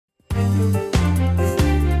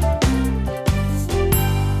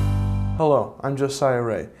Hello, I'm Josiah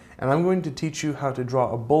Rea, and I'm going to teach you how to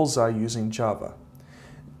draw a bullseye using Java.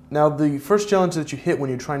 Now, the first challenge that you hit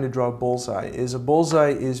when you're trying to draw a bullseye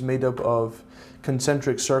is made up of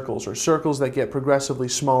concentric circles, or circles that get progressively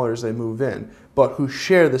smaller as they move in, but who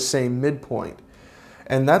share the same midpoint.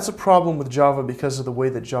 And that's a problem with Java because of the way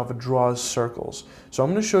that Java draws circles. So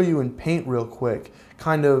I'm going to show you in Paint real quick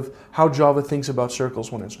kind of how Java thinks about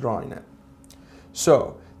circles when it's drawing it.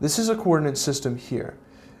 So this is a coordinate system here,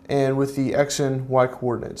 and with the x and y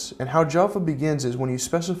coordinates. And how Java begins is when you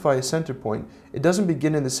specify a center point, it doesn't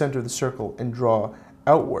begin in the center of the circle and draw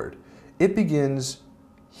outward. It begins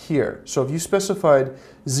here. So if you specified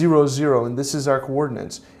 0, 0, and this is our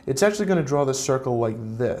coordinates, it's actually going to draw the circle like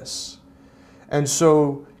this. And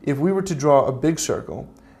so if we were to draw a big circle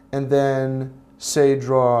and then say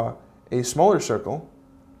draw a smaller circle,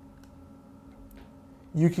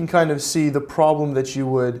 you can kind of see the problem that you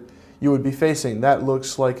would be facing. That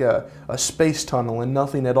looks like a space tunnel and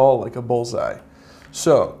nothing at all like a bullseye.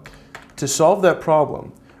 So to solve that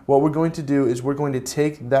problem, what we're going to do is we're going to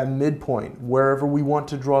take that midpoint wherever we want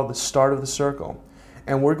to draw the start of the circle,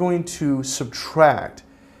 and we're going to subtract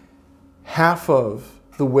half of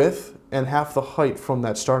the width and half the height from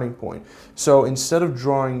that starting point. So instead of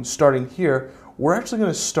starting here, we're actually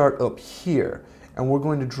going to start up here, and we're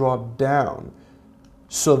going to draw down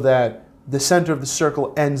so that the center of the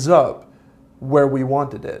circle ends up where we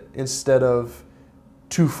wanted it instead of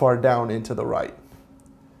too far down into the right.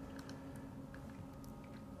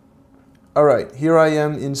 Alright, here I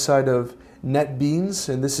am inside of NetBeans,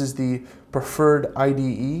 and this is the preferred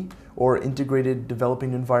IDE, or Integrated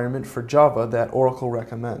Developing Environment for Java, that Oracle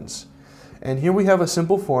recommends. And here we have a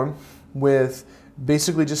simple form with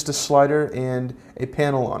basically just a slider and a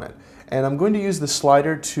panel on it. And I'm going to use the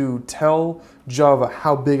slider to tell Java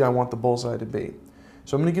how big I want the bullseye to be.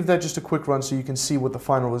 So I'm going to give that just a quick run so you can see what the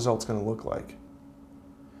final result's going to look like.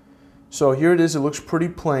 So here it is. It looks pretty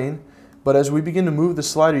plain, but as we begin to move the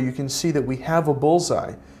slider, you can see that we have a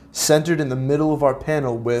bullseye centered in the middle of our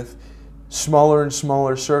panel with smaller and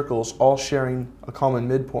smaller circles all sharing a common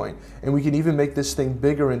midpoint. And we can even make this thing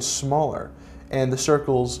bigger and smaller, and the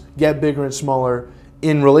circles get bigger and smaller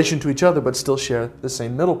in relation to each other but still share the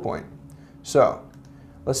same middle point. So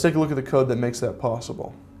let's take a look at the code that makes that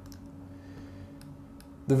possible.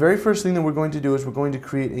 The very first thing that we're going to do is we're going to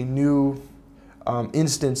create a new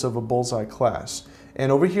instance of a bullseye class.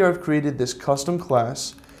 And over here I've created this custom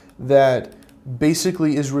class that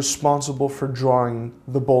basically is responsible for drawing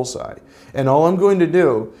the bullseye. And all I'm going to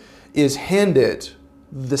do is hand it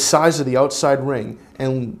the size of the outside ring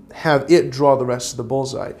and have it draw the rest of the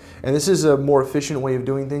bullseye. And this is a more efficient way of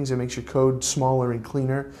doing things. It makes your code smaller and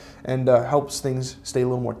cleaner and helps things stay a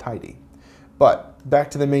little more tidy. But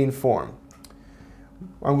back to the main form.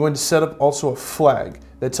 I'm going to set up also a flag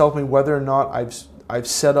that tells me whether or not I've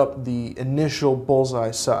set up the initial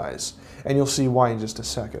bullseye size. And you'll see why in just a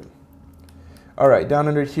second. Alright, down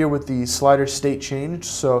under here with the slider state change.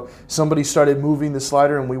 So somebody started moving the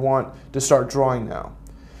slider and we want to start drawing now.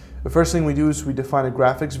 The first thing we do is we define a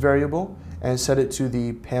graphics variable and set it to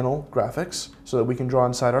the panel graphics so that we can draw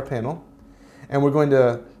inside our panel. And we're going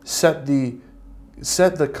to set the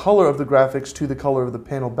color of the graphics to the color of the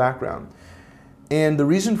panel background. And the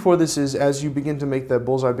reason for this is as you begin to make that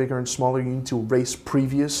bullseye bigger and smaller, you need to erase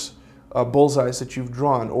previous bullseyes that you've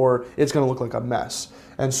drawn, or it's going to look like a mess.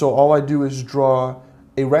 And so all I do is draw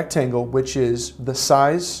a rectangle, which is the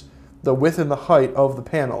size, the width, and the height of the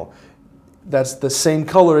panel. That's the same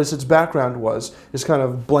color as its background was. Just kind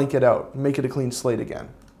of blank it out, make it a clean slate again.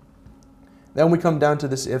 Then we come down to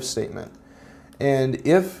this if statement. And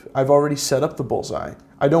if I've already set up the bullseye,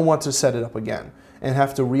 I don't want to set it up again and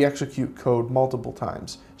have to re-execute code multiple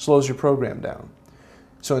times. Slows your program down.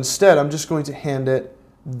 So instead, I'm just going to hand it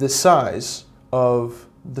the size of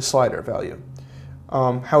the slider value,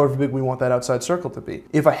 however big we want that outside circle to be.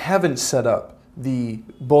 If I haven't set up the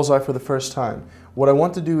bullseye for the first time, what I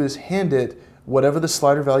want to do is hand it whatever the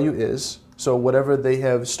slider value is, so whatever they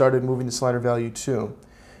have started moving the slider value to,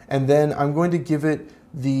 and then I'm going to give it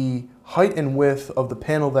the height and width of the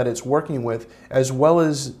panel that it's working with, as well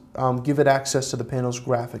as give it access to the panel's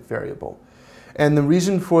graphic variable. And the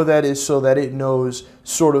reason for that is so that it knows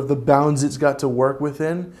sort of the bounds it's got to work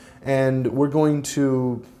within. And we're going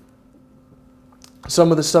to,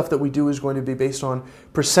 some of the stuff that we do is going to be based on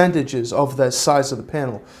percentages of the size of the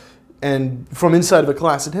panel. And from inside of a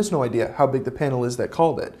class, it has no idea how big the panel is that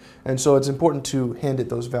called it. And so it's important to hand it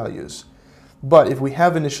those values. But if we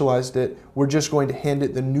have initialized it, we're just going to hand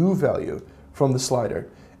it the new value from the slider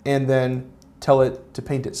and then tell it to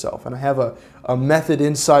paint itself. And I have a method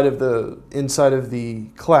inside of the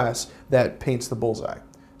class that paints the bullseye.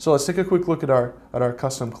 So let's take a quick look at our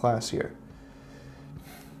custom class here.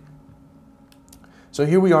 So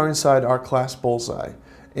here we are inside our class BullsEye,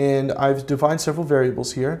 and I've defined several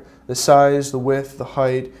variables here: the size, the width, the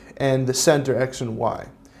height, and the center X and Y.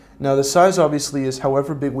 Now the size obviously is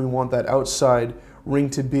however big we want that outside ring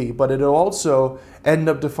to be, but it'll also end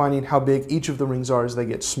up defining how big each of the rings are as they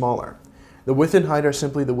get smaller. The width and height are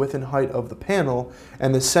simply the width and height of the panel,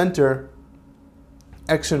 and the center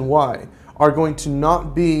X and Y are going to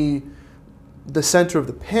not be the center of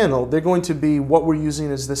the panel. They're going to be what we're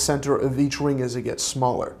using as the center of each ring as it gets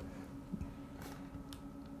smaller.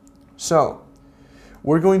 So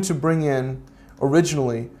we're going to bring in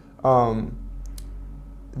originally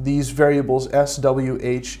these variables S, W,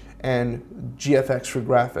 H, and GFX for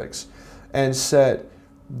graphics, and set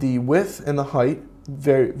the width and the height,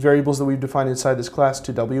 variables that we've defined inside this class,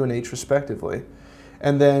 to W and H respectively,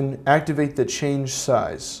 and then activate the change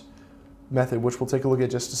size method, which we'll take a look at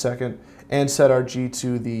just a second, and set our G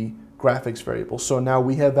to the graphics variable. So now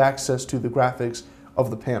we have access to the graphics of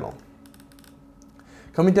the panel.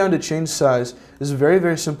 Coming down to change size is a very,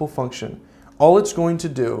 very simple function. All it's going to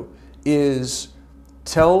do is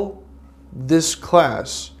tell this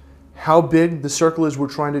class how big the circle is we're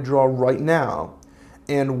trying to draw right now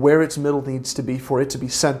and where its middle needs to be for it to be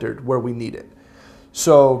centered where we need it.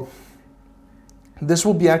 So this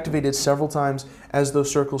will be activated several times as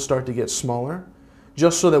those circles start to get smaller,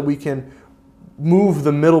 just so that we can move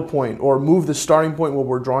the middle point or move the starting point where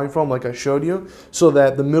we're drawing from, like I showed you, so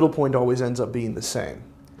that the middle point always ends up being the same.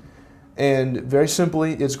 And very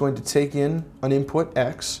simply, it's going to take in an input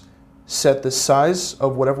X, set the size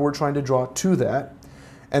of whatever we're trying to draw to that,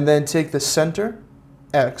 and then take the center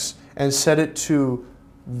X and set it to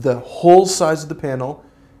the whole size of the panel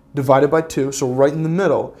divided by 2, so right in the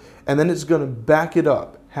middle, and then it's going to back it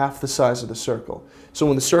up half the size of the circle. So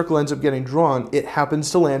when the circle ends up getting drawn, it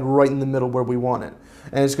happens to land right in the middle where we want it.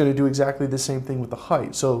 And it's going to do exactly the same thing with the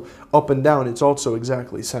height. So up and down, it's also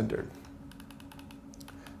exactly centered.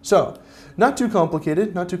 So not too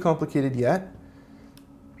complicated yet.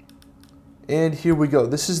 And here we go.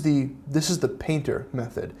 This is the painter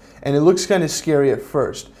method. And it looks kind of scary at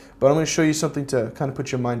first, but I'm going to show you something to kind of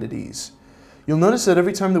put your mind at ease. You'll notice that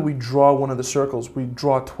every time that we draw one of the circles, we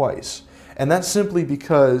draw twice. And that's simply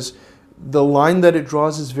because the line that it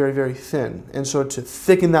draws is very, very thin. And so to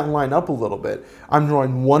thicken that line up a little bit, I'm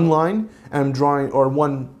drawing one line, and I'm drawing, or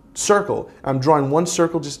one circle. I'm drawing one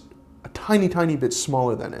circle just a tiny, tiny bit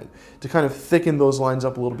smaller than it to kind of thicken those lines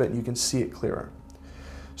up a little bit, and you can see it clearer.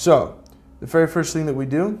 So the very first thing that we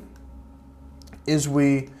do is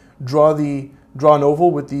we draw an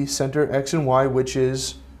oval with the center X and Y, which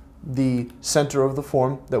is the center of the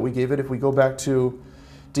form that we gave it. If we go back to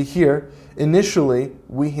here, initially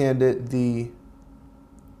we hand it the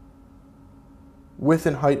width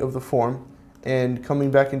and height of the form, and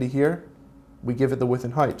coming back into here, we give it the width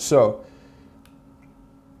and height. So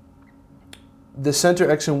the center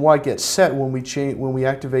X and Y gets set when we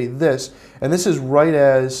activate this, and this is right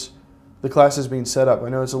as the class is being set up. I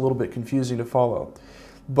know it's a little bit confusing to follow,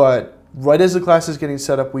 but right as the class is getting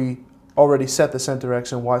set up, we already set the center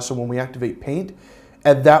X and Y, so when we activate paint,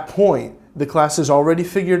 at that point, the class has already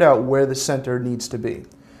figured out where the center needs to be.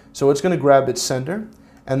 So it's going to grab its center,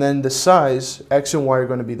 and then the size, X and Y, are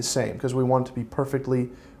going to be the same because we want it to be perfectly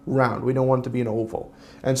round. We don't want it to be an oval.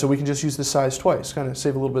 And so we can just use the size twice, kind of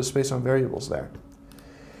save a little bit of space on variables there.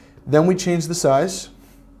 Then we change the size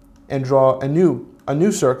and draw a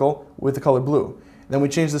new circle with the color blue. Then we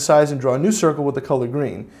change the size and draw a new circle with the color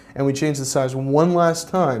green. And we change the size one last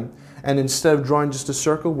time, and instead of drawing just a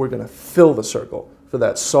circle, we're going to fill the circle for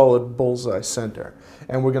that solid bullseye center,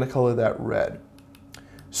 and we're going to color that red.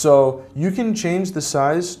 So you can change the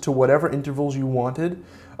size to whatever intervals you wanted.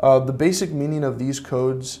 The basic meaning of these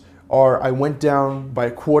codes are I went down by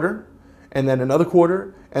a quarter, and then another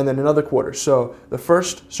quarter, and then another quarter. So the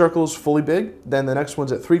first circle is fully big, then the next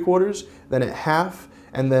one's at 3/4, then at half,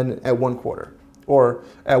 and then at 1/4, or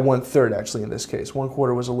at 1/3 actually in this case.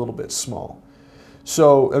 1/4 was a little bit small.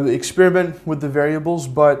 So experiment with the variables,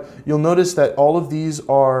 but you'll notice that all of these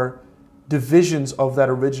are divisions of that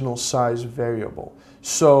original size variable.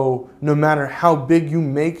 So no matter how big you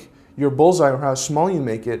make your bullseye or how small you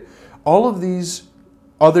make it, all of these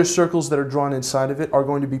other circles that are drawn inside of it are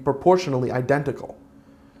going to be proportionally identical.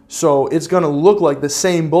 So it's going to look like the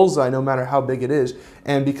same bullseye no matter how big it is.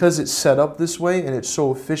 And because it's set up this way, and it's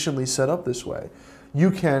so efficiently set up this way,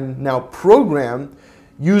 you can now program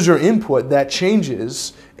user input that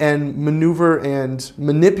changes and maneuver and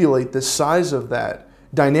manipulate the size of that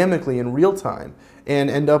dynamically in real time and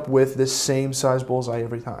end up with this same size bullseye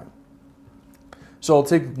every time. So I'll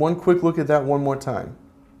take one quick look at that one more time.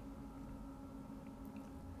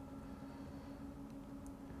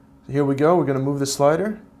 Here we go. We're going to move the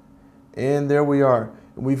slider, and there we are.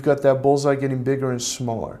 We've got that bullseye getting bigger and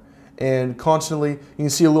smaller. And constantly, you can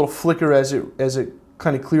see a little flicker as it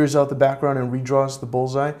kind of clears out the background and redraws the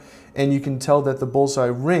bullseye. And you can tell that the bullseye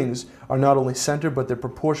rings are not only centered, but they're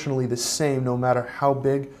proportionally the same no matter how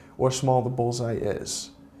big or small the bullseye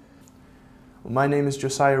is. Well, my name is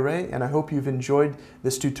Josiah Rea, and I hope you've enjoyed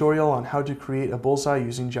this tutorial on how to create a bullseye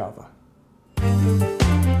using Java.